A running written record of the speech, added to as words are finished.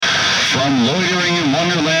From Loitering in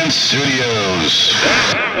Wonderland Studios.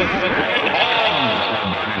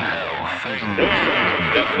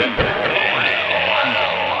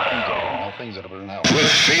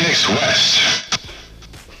 With Phoenix West.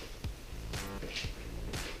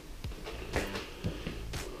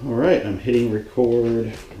 Alright, I'm hitting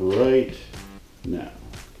record right now.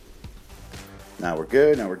 Now we're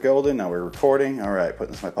good, now we're golden, now we're recording. Alright, put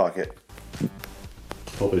this in my pocket.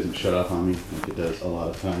 Hope it doesn't shut off on me like it does a lot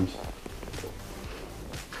of times.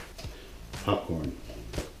 Popcorn.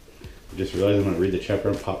 I just realized I'm going to read the chapter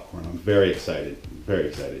on popcorn. I'm very excited. Very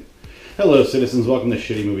excited. Hello, citizens. Welcome to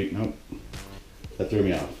Shitty Movie... Nope. That threw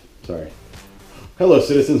me off. Sorry. Hello,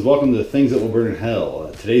 citizens. Welcome to the Things That Will Burn in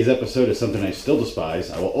Hell. Today's episode is something I still despise.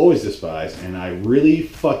 I will always despise. And I really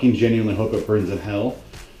fucking genuinely hope it burns in hell.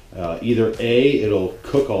 Either A, it'll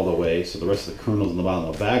cook all the way, so the rest of the kernels in the bottom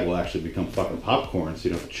of the bag will actually become fucking popcorn, so you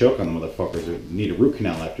don't have to choke on the motherfuckers or need a root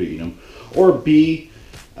canal after you eat them. Or B...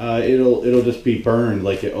 it'll just be burned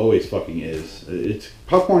like it always fucking is.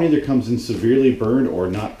 Popcorn either comes in severely burned or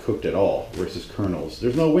not cooked at all versus kernels.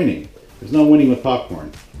 There's no winning. There's no winning with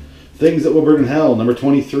popcorn. Things that will burn in hell. Number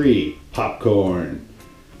 23, popcorn.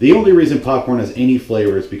 The only reason popcorn has any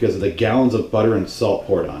flavor is because of the gallons of butter and salt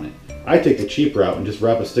poured on it. I take the cheap route and just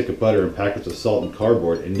wrap a stick of butter and packets of salt in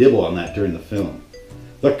cardboard and nibble on that during the film.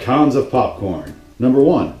 The cons of popcorn. Number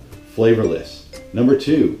 1, flavorless. Number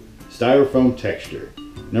 2, styrofoam texture.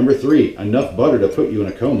 Number 3, enough butter to put you in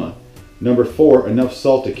a coma. Number 4, enough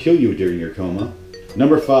salt to kill you during your coma.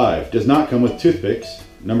 Number 5, does not come with toothpicks.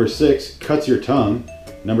 Number 6, cuts your tongue.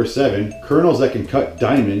 Number 7, kernels that can cut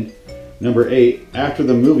diamond. Number 8, after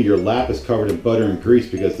the movie your lap is covered in butter and grease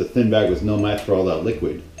because the thin bag was no match for all that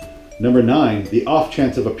liquid. Number 9, the off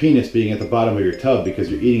chance of a penis being at the bottom of your tub because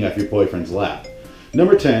you're eating off your boyfriend's lap.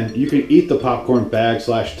 Number 10, you can eat the popcorn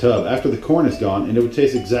bag/tub after the corn is gone and it would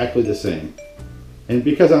taste exactly the same. And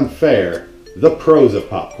because I'm fair, the pros of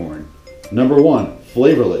popcorn. Number 1,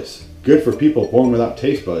 flavorless, good for people born without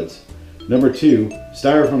taste buds. Number 2,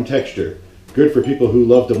 styrofoam texture, good for people who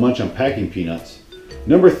love to munch on packing peanuts.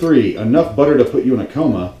 Number 3, enough butter to put you in a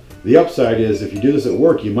coma. The upside is if you do this at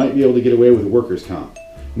work, you might be able to get away with workers' comp.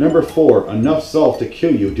 Number 4, enough salt to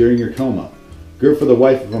kill you during your coma. Good for the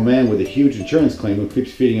wife of a man with a huge insurance claim who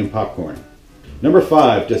keeps feeding him popcorn. Number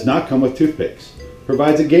 5, does not come with toothpicks.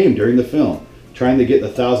 Provides a game during the film. Trying to get the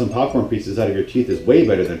 1,000 popcorn pieces out of your teeth is way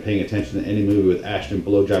better than paying attention to any movie with Ashton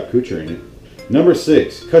Blowjob Kutcher in it. Number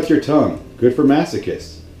 6, cuts your tongue. Good for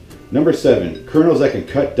masochists. Number 7, kernels that can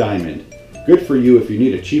cut diamond. Good for you if you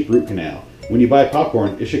need a cheap root canal. When you buy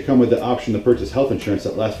popcorn, it should come with the option to purchase health insurance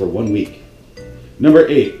that lasts for 1 week. Number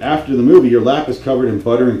 8, after the movie your lap is covered in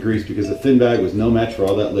butter and grease because the thin bag was no match for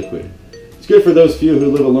all that liquid. It's good for those few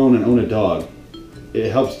who live alone and own a dog. It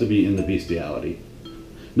helps to be in the bestiality.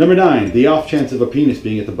 Number 9, the off chance of a penis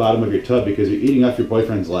being at the bottom of your tub because you're eating off your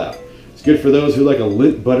boyfriend's lap. It's good for those who like a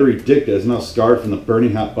limp, buttery dick that is now scarred from the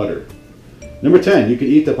burning hot butter. Number 10, you can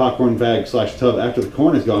eat the popcorn bag/tub after the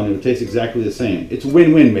corn is gone and it'll taste exactly the same. It's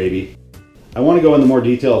win-win, baby. I want to go into more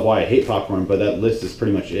detail of why I hate popcorn, but that list is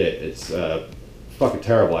pretty much it. It's fucking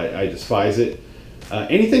terrible. I despise it.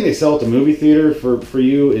 Anything they sell at the movie theater for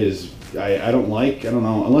you is... I don't like, I don't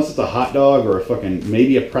know, unless it's a hot dog or a fucking,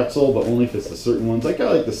 maybe a pretzel, but only if it's the certain ones. Like,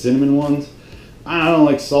 I like the cinnamon ones. I don't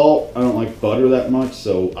like salt. I don't like butter that much,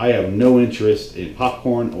 so I have no interest in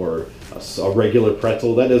popcorn or a regular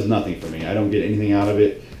pretzel. That does nothing for me. I don't get anything out of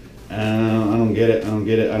it. I don't get it.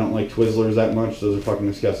 I don't like Twizzlers that much. Those are fucking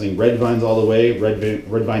disgusting. Red Vines all the way. Red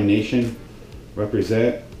Vine Nation.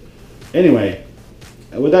 Represent. Anyway,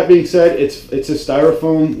 with that being said, it's a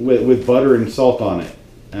styrofoam with butter and salt on it.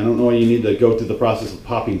 I don't know why you need to go through the process of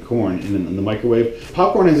popping corn in the microwave.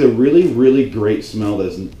 Popcorn has a really, really great smell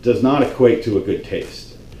that does not equate to a good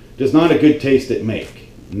taste. Does not a good taste it make.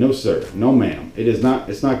 No sir, no ma'am. It is not.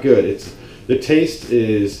 It's not good. The taste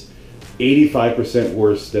is 85%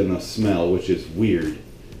 worse than the smell, which is weird.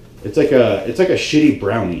 It's like a shitty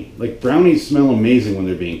brownie. Like, brownies smell amazing when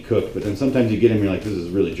they're being cooked, but then sometimes you get them and you're like, this is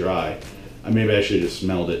really dry. Maybe I should have just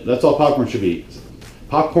smelled it. That's all popcorn should be.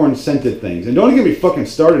 Popcorn scented things. And don't get me fucking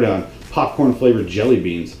started on popcorn flavored jelly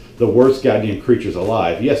beans, the worst goddamn creatures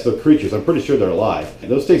alive. Yes, they're creatures. I'm pretty sure they're alive.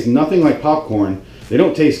 Those taste nothing like popcorn. They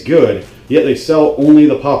don't taste good, yet they sell only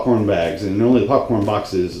the popcorn bags and only the popcorn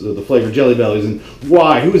boxes, the flavored Jelly Bellies. And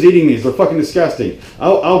why? Who's eating these? They're fucking disgusting.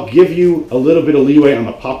 I'll give you a little bit of leeway on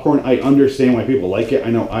the popcorn. I understand why people like it. I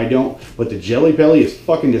know I don't. But the Jelly Belly is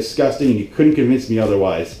fucking disgusting, and you couldn't convince me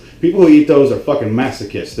otherwise. People who eat those are fucking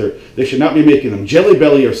masochists. They should not be making them. Jelly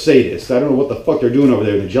Belly are sadists. I don't know what the fuck they're doing over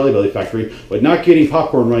there in the Jelly Belly factory, but not getting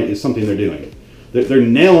popcorn right is something they're doing. They're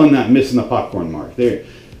nailing that, missing the popcorn mark.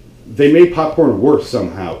 they made popcorn worse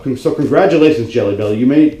somehow. So congratulations, Jelly Belly. You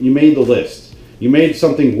made the list. You made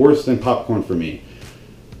something worse than popcorn for me.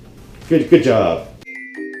 Good job.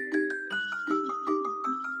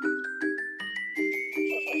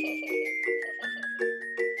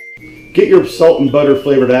 Get your salt and butter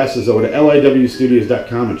flavored asses over to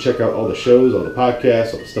liwstudios.com and check out all the shows, all the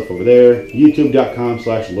podcasts, all the stuff over there.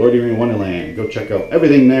 youtube.com/LordDuring Wonderland. Go check out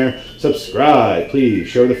everything there. Subscribe, please.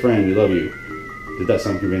 Share with a friend. We love you. Did that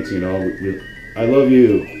sound convincing at all? I love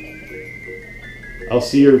you. I'll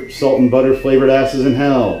see your salt and butter flavored asses in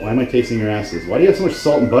hell. Why am I tasting your asses? Why do you have so much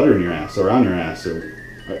salt and butter in your ass, or on your ass, or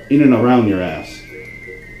in and around your ass?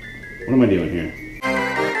 What am I doing here?